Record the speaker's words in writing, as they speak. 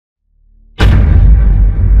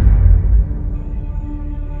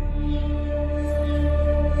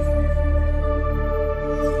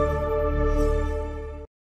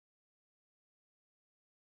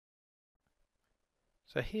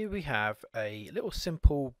So here we have a little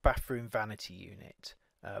simple bathroom vanity unit,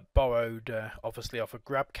 borrowed obviously off a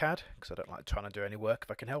GrabCAD, because I don't like trying to do any work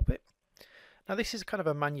if I can help it. Now this is kind of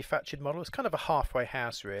a manufactured model. It's kind of a halfway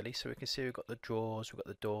house really, so we can see we've got the drawers, we've got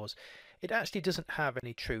the doors. It actually doesn't have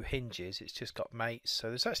any true hinges, it's just got mates, so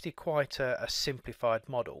there's actually quite a simplified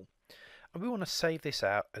model. And we want to save this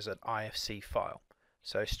out as an IFC file.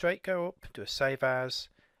 So straight go up, do a save as,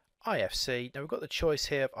 IFC. Now we've got the choice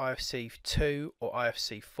here of IFC 2 or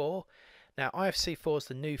IFC 4. Now IFC 4 is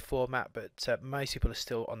the new format, but most people are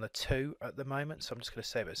still on the 2 at the moment, so I'm just going to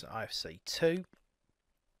save it as an IFC 2.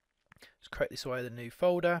 Let's create this away the new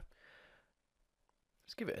folder.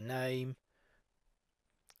 Let's give it a name.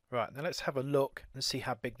 Right, now let's have a look and see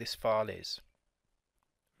how big this file is.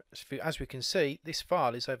 As we can see, this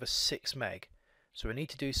file is over 6 meg, so we need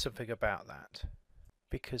to do something about that,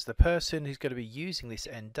 because the person who's going to be using this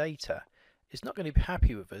end data is not going to be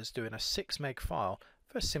happy with us doing a 6 meg file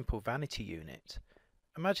for a simple vanity unit.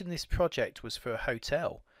 Imagine this project was for a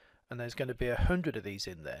hotel and there's going to be 100 of these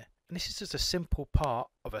in there, and this is just a simple part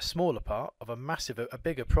of a smaller part of a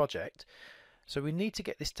bigger project. So we need to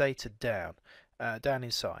get this data down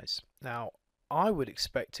in size. Now I would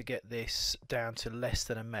expect to get this down to less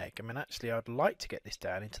than a meg. I mean, actually I'd like to get this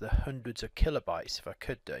down into the hundreds of kilobytes if I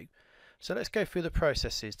could do. So let's go through the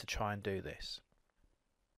processes to try and do this.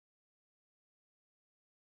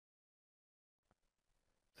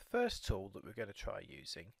 The first tool that we're going to try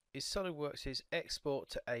using is SolidWorks' Export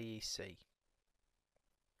to AEC.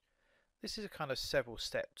 This is a kind of several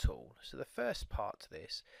step tool. So the first part to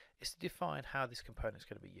this is to define how this component is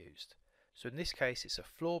going to be used. So in this case it's a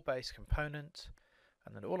floor-based component,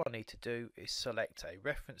 and then all I need to do is select a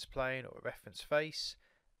reference plane or a reference face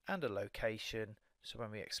and a location. So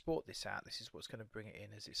when we export this out, this is what's going to bring it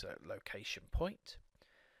in as its location point.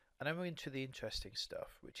 And then we're into the interesting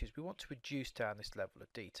stuff, which is we want to reduce down this level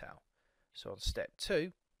of detail. So on step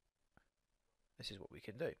 2, this is what we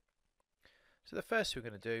can do. So the first thing we're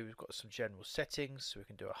going to do, we've got some general settings, so we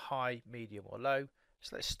can do a high, medium or low.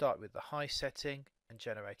 So let's start with the high setting and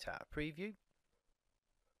generate out a preview.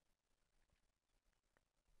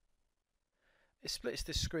 It splits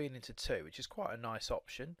this screen into 2, which is quite a nice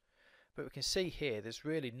option. But we can see here there's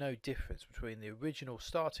really no difference between the original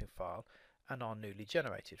starting file and our newly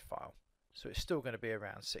generated file. So it's still going to be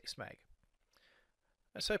around 6 meg.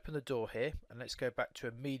 Let's open the door here and let's go back to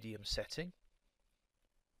a medium setting.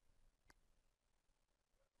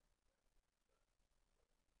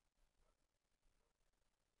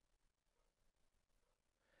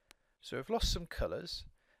 So we've lost some colours.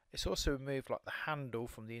 It's also removed like the handle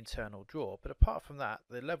from the internal drawer, but apart from that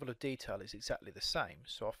the level of detail is exactly the same,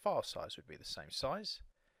 so our file size would be the same size.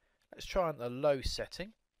 Let's try on the low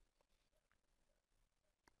setting,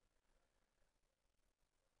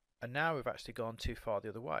 and now we've actually gone too far the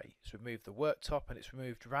other way. It's removed the worktop and it's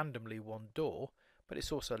removed randomly one door, but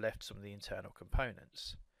it's also left some of the internal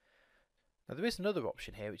components. Now there is another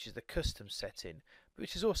option here, which is the custom setting,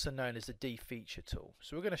 which is also known as the Defeature Tool,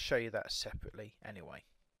 so we're going to show you that separately anyway.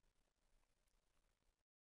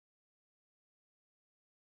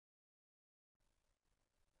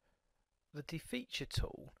 The Defeature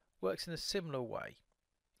Tool works in a similar way.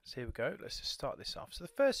 So here we go, let's just start this off. So the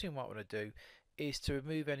first thing we might want to do is to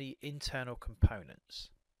remove any internal components.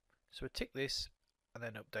 So we'll tick this and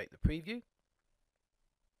then update the preview.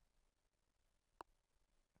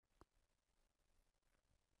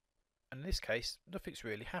 And in this case, nothing's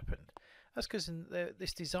really happened. That's because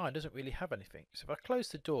this design doesn't really have anything. So if I close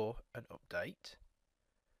the door and update,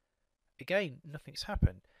 again, nothing's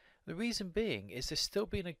happened. The reason being is there's still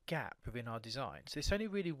been a gap within our design. So this only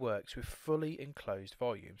really works with fully enclosed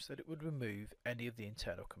volumes, that it would remove any of the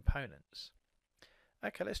internal components.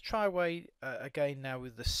 Okay, let's try away again now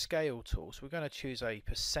with the scale tool. So we're going to choose a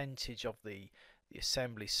percentage of the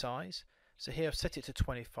assembly size. So here I've set it to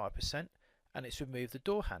 25%, and it's removed the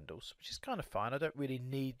door handles, which is kind of fine. I don't really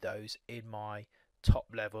need those in my top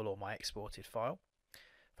level or my exported file.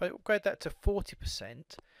 If I upgrade that to 40%,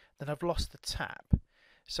 then I've lost the tap.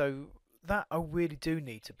 So that I really do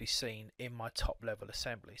need to be seen in my top level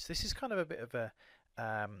assembly. So this is kind of a bit of a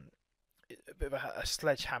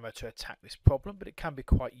sledgehammer to attack this problem, but it can be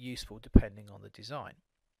quite useful depending on the design.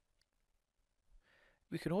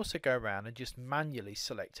 We can also go around and just manually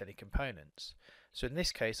select any components. So in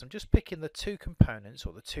this case I'm just picking the 2 components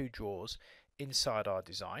or the 2 drawers inside our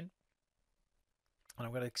design, and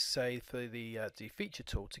I'm going to say for the Defeature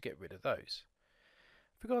tool to get rid of those.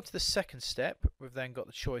 If we go on to the second step, we've then got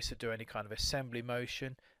the choice to do any kind of assembly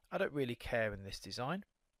motion. I don't really care in this design.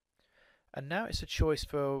 And now it's a choice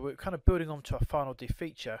for, we're kind of building on to our final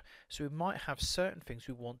defeature, so we might have certain things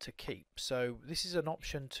we want to keep. So this is an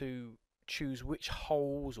option to choose which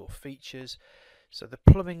holes or features. So the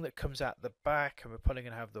plumbing that comes out the back, and we're probably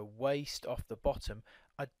going to have the waste off the bottom,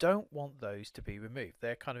 I don't want those to be removed.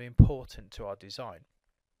 They're kind of important to our design.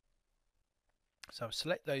 So I'll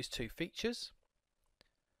select those two features,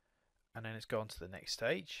 and then let's go on to the next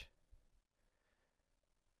stage.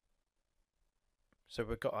 So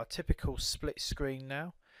we've got our typical split screen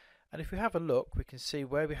now, and if we have a look, we can see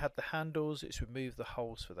where we had the handles, it's removed the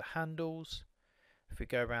holes for the handles. If we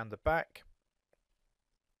go around the back,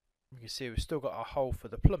 we can see we've still got our hole for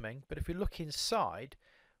the plumbing, but if we look inside,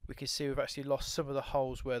 we can see we've actually lost some of the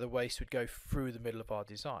holes where the waste would go through the middle of our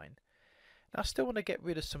design. Now I still want to get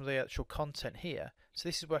rid of some of the actual content here, so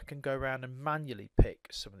this is where I can go around and manually pick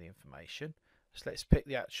some of the information. So let's pick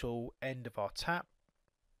the actual end of our tap.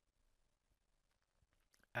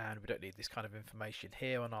 And we don't need this kind of information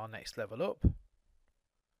here on our next level up. So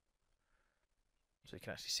you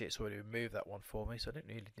can actually see it's already removed that one for me, so I don't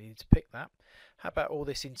really need to pick that. How about all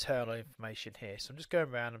this internal information here? So I'm just going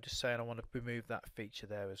around, I'm just saying I want to remove that feature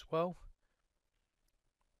there as well.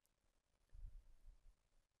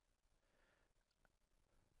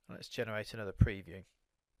 And let's generate another preview.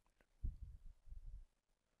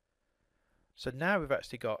 So now we've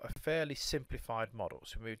actually got a fairly simplified model.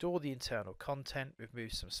 So we've moved all the internal content, we've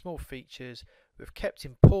moved some small features, we've kept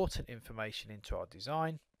important information into our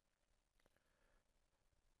design.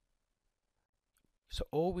 So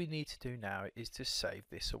all we need to do now is to save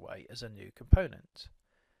this away as a new component.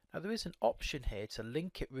 Now there is an option here to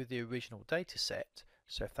link it with the original data set,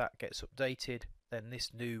 so if that gets updated then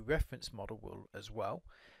this new reference model will as well,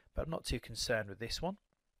 but I'm not too concerned with this one.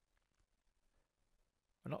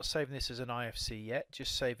 We're not saving this as an IFC yet,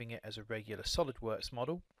 just saving it as a regular SolidWorks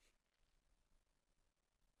model.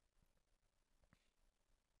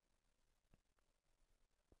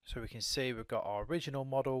 So we can see we've got our original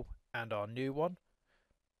model and our new one.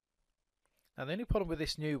 Now the only problem with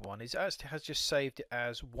this new one is it actually has just saved it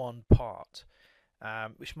as one part,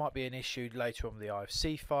 which might be an issue later on with the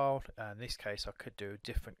IFC file. In this case I could do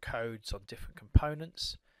different codes on different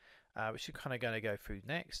components, which we're kind of going to go through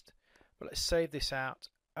next. But let's save this out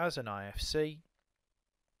as an IFC,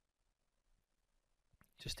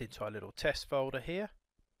 just into our little test folder here.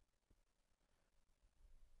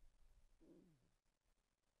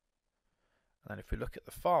 And then if we look at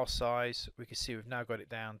the file size, we can see we've now got it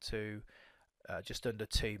down to just under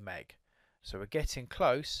 2 meg. So we're getting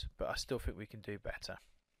close, but I still think we can do better.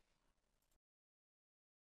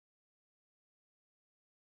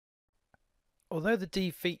 Although the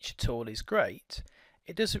Defeature tool is great,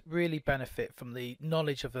 it doesn't really benefit from the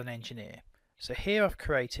knowledge of an engineer. So here I've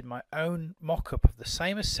created my own mock-up of the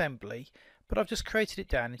same assembly, but I've just created it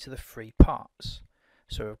down into the 3 parts.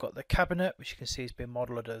 So we've got the cabinet, which you can see has been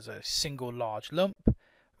modelled as a single large lump.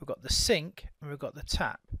 We've got the sink and we've got the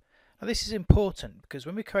tap. Now this is important because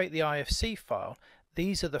when we create the IFC file,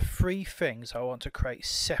 these are the 3 things I want to create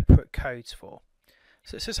separate codes for.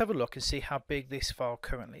 So let's just have a look and see how big this file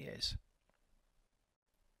currently is.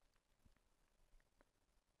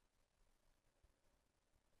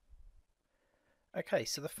 Okay,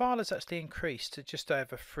 so the file has actually increased to just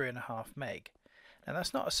over 3.5 meg. Now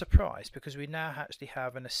that's not a surprise because we now actually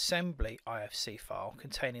have an assembly IFC file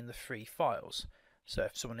containing the 3 files. So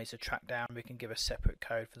if someone needs to track down, we can give a separate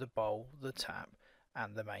code for the bowl, the tap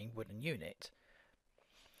and the main wooden unit.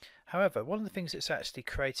 However, one of the things that's actually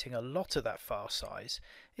creating a lot of that file size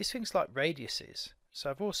is things like radiuses. So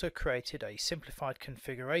I've also created a simplified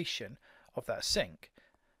configuration of that sink.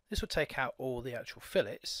 This will take out all the actual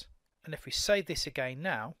fillets. And if we save this again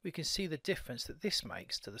now, we can see the difference that this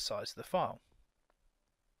makes to the size of the file.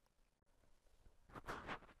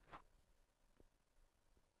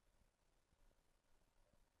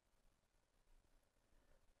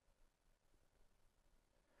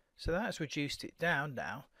 So that has reduced it down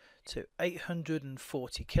now to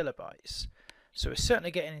 840 kilobytes. So we're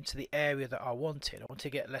certainly getting into the area that I wanted. I want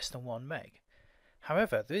to get less than 1 meg.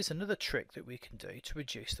 However, there is another trick that we can do to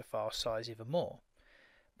reduce the file size even more.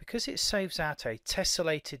 Because it saves out a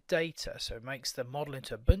tessellated data, so it makes the model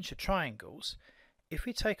into a bunch of triangles, if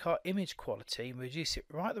we take our image quality and reduce it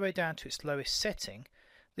right the way down to its lowest setting,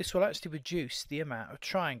 this will actually reduce the amount of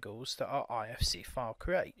triangles that our IFC file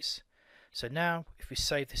creates. So now if we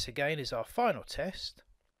save this again as our final test,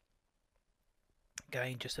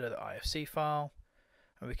 again just another IFC file,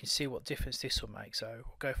 and we can see what difference this will make. So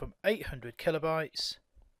we'll go from 800 kilobytes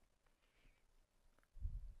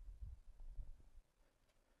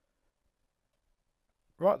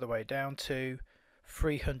right the way down to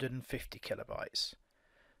 350 kilobytes.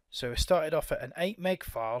 So we started off at an 8 meg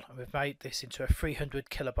file and we've made this into a 300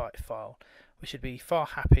 kilobyte file, which would be far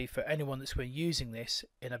happy for anyone that's been using this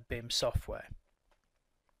in a BIM software.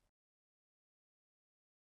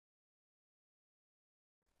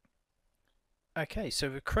 Okay, so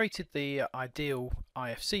we've created the ideal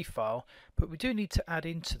IFC file, but we do need to add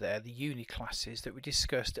into there the Uni classes that we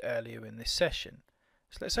discussed earlier in this session.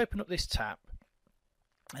 So let's open up this tab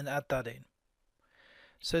and add that in.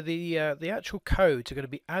 So the actual codes are going to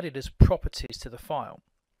be added as properties to the file.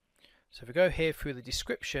 So if we go here through the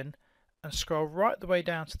description and scroll right the way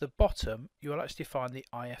down to the bottom, you will actually find the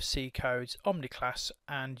IFC codes, OmniClass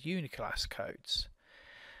and Uni Class codes.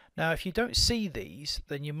 Now if you don't see these,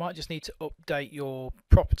 then you might just need to update your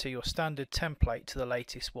property, your standard template, to the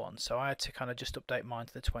latest one. So I had to kind of just update mine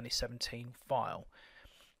to the 2017 file.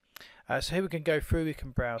 So here we can go through, we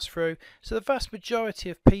can browse through. So the vast majority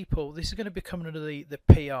of people, this is going to be coming under the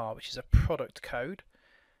PR, which is a product code.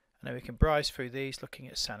 And then we can browse through these, looking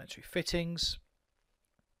at sanitary fittings.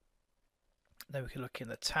 Then we can look in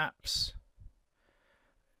the taps,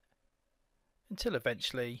 until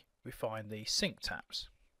eventually we find the sink taps.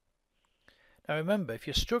 Now remember, if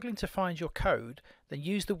you're struggling to find your code, then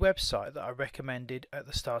use the website that I recommended at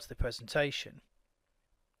the start of the presentation.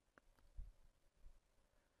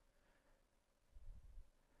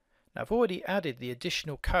 Now I've already added the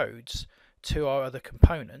additional codes to our other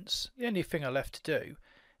components. The only thing I left to do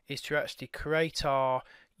is to actually create our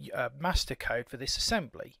master code for this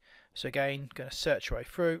assembly. So again, going to search our way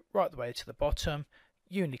through, right the way to the bottom,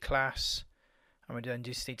 Uni Class, and we then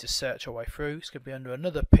just need to search our way through. It's going to be under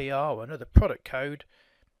another PR or another product code,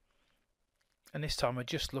 and this time we're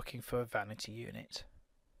just looking for a vanity unit.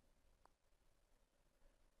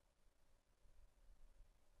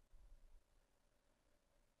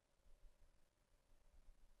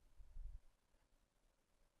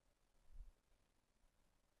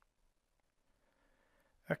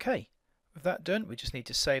 Okay, with that done, we just need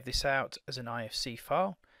to save this out as an IFC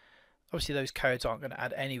file. Obviously those codes aren't going to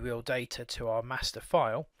add any real data to our master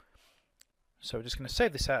file, so we're just going to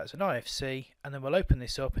save this out as an IFC, and then we'll open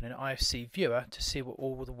this up in an IFC viewer to see what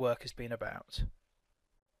all the work has been about.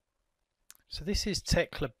 So this is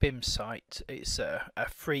Tekla BIM site. It's a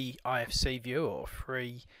free IFC viewer, or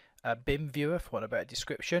free BIM viewer for want of a better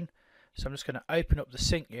description. So I'm just going to open up the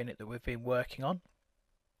sink unit that we've been working on.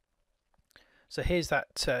 So here's that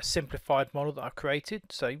simplified model that I've created.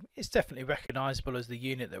 So it's definitely recognizable as the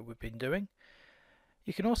unit that we've been doing.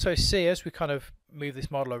 You can also see, as we kind of move this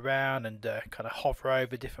model around and kind of hover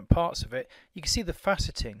over different parts of it, you can see the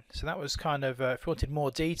faceting. So that was kind of, if we wanted more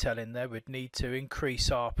detail in there, we'd need to increase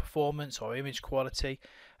our performance or image quality,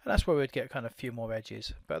 and that's where we'd get kind of a few more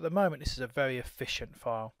edges. But at the moment, this is a very efficient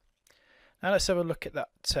file. Now let's have a look at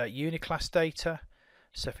that Uni Class data.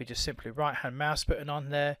 So if we just simply right hand mouse button on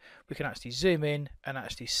there, we can actually zoom in and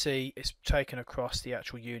actually see it's taken across the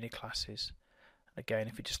actual Uni classes. Again,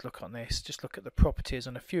 if we just look on this, just look at the properties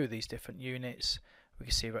on a few of these different units, we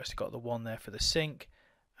can see we've actually got the one there for the sink,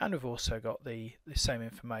 and we've also got the same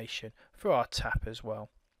information for our tap as well.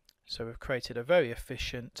 So we've created a very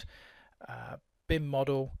efficient BIM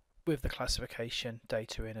model with the classification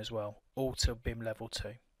data in as well, all to BIM level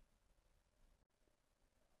 2.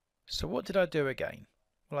 So what did I do again?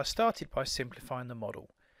 Well, I started by simplifying the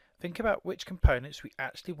model. Think about which components we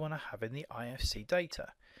actually want to have in the IFC data.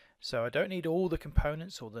 So I don't need all the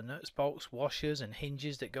components, all the nuts, bolts, washers and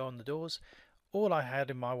hinges that go on the doors. All I had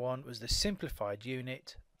in my one was the simplified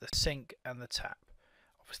unit, the sink and the tap.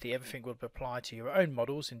 Obviously everything will apply to your own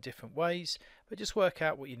models in different ways, but just work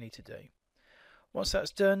out what you need to do. Once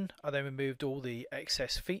that's done, I then removed all the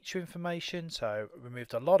excess feature information, so I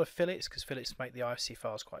removed a lot of fillets because fillets make the IFC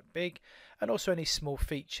files quite big, and also any small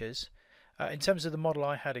features. In terms of the model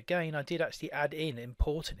I had, again, I did actually add in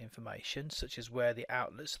important information, such as where the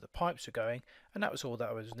outlets of the pipes were going, and that was all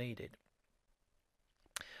that was needed.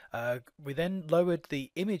 We then lowered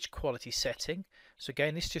the image quality setting, so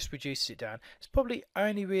again this just reduces it down. It's probably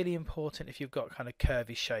only really important if you've got kind of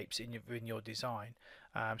curvy shapes in your design.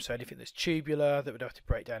 So anything that's tubular that would have to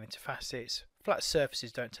break down into facets. Flat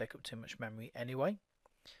surfaces don't take up too much memory anyway.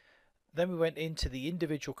 Then we went into the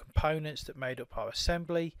individual components that made up our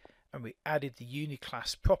assembly, and we added the Uni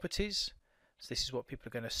Class properties. So this is what people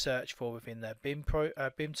are going to search for within their BIM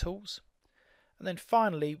tools. And then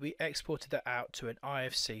finally we exported that out to an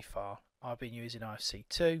IFC file. I've been using IFC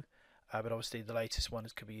 2, but obviously the latest one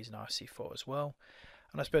could be using IFC 4 as well.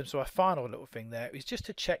 And I suppose my final little thing there is just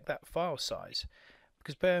to check that file size.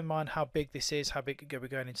 Because bear in mind how big this is, how big we're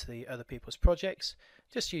going into the other people's projects.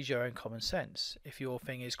 Just use your own common sense. If your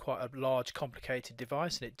thing is quite a large, complicated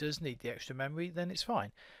device and it does need the extra memory, then it's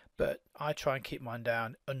fine. but I try and keep mine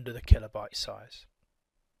down under the kilobyte size.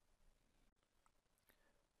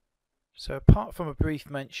 So apart from a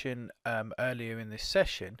brief mention earlier in this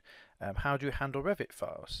session, how do you handle Revit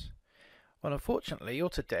files? Well, unfortunately,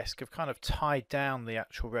 Autodesk have kind of tied down the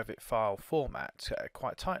actual Revit file format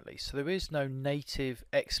quite tightly, so there is no native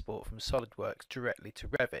export from SolidWorks directly to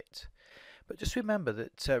Revit. But just remember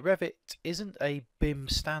that Revit isn't a BIM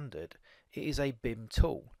standard, it is a BIM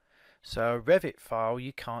tool. So a Revit file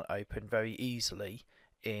you can't open very easily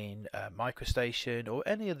in MicroStation or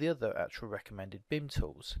any of the other actual recommended BIM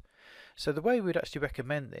tools. So the way we'd actually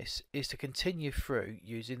recommend this is to continue through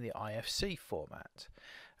using the IFC format.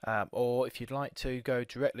 Or if you'd like to go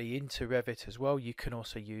directly into Revit as well, you can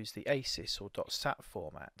also use the ASYS or .sat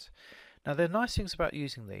format. Now the nice things about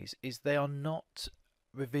using these is they are not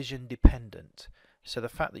revision dependent. So the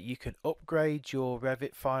fact that you can upgrade your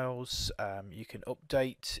Revit files, you can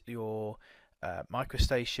update your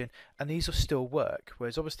MicroStation, and these will still work.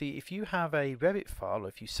 Whereas obviously if you have a Revit file, or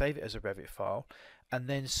if you save it as a Revit file, and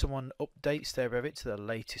then someone updates their Revit to the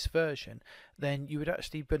latest version, then you would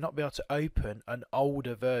actually not be able to open an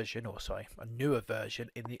older version, or sorry, a newer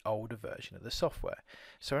version in the older version of the software.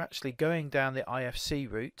 So actually going down the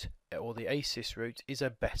IFC route or the ASYS route is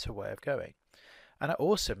a better way of going. And it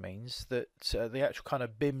also means that the actual kind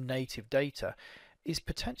of BIM native data is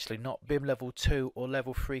potentially not BIM level 2 or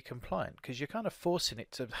level 3 compliant, because you're kind of forcing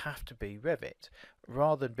it to have to be Revit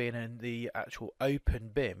rather than being in the actual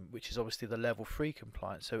open BIM, which is obviously the level 3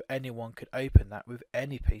 compliant, so anyone could open that with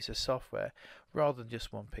any piece of software rather than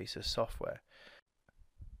just one piece of software.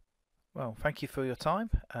 Well, thank you for your time.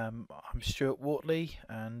 I'm Stuart Wortley,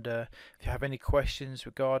 and if you have any questions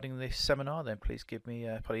regarding this seminar, then please give me,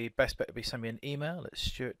 probably best bet would be send me an email at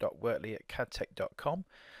stuart.wortley@cadtech.com.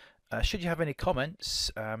 Should you have any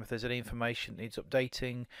comments, if there's any information that needs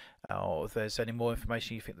updating, or if there's any more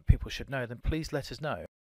information you think that people should know, then please let us know.